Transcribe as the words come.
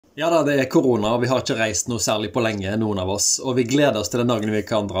Ja da, det er korona, og vi har ikke reist noe særlig på lenge, noen av oss, og vi gleder oss til den dagen vi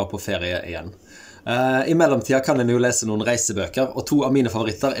kan dra på ferie igjen. I mellomtida kan en jo lese noen reisebøker, og to av mine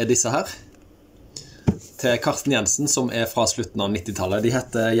favoritter er disse her. Til Carsten Jensen, som er fra slutten av 90-tallet. De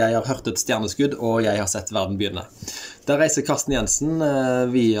heter «Jeg har hørt et stjerneskudd», og «Jeg har sett verden begynne». Der reiser Carsten Jensen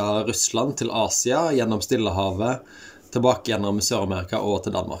via Russland til Asia, gjennom Stillehavet, tilbake gjennom Sør-Amerika og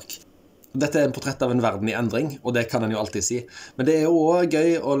til Danmark. Dette er en portrett av en verden i endring, og det kan en jo alltid si. Men det er jo også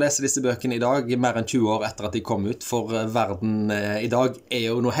gøy å lese disse bøkene i dag, mer enn 20 år etter at de kom ut, for verden i dag er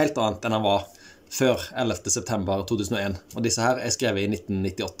jo noe helt annet enn den var før 11. september 2001, og disse her er skrevet i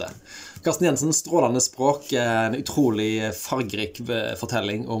 1998. Carsten Jensens strålende språk er en utrolig fargerik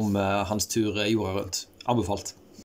fortelling om hans tur jorda rundt. Anbefalt.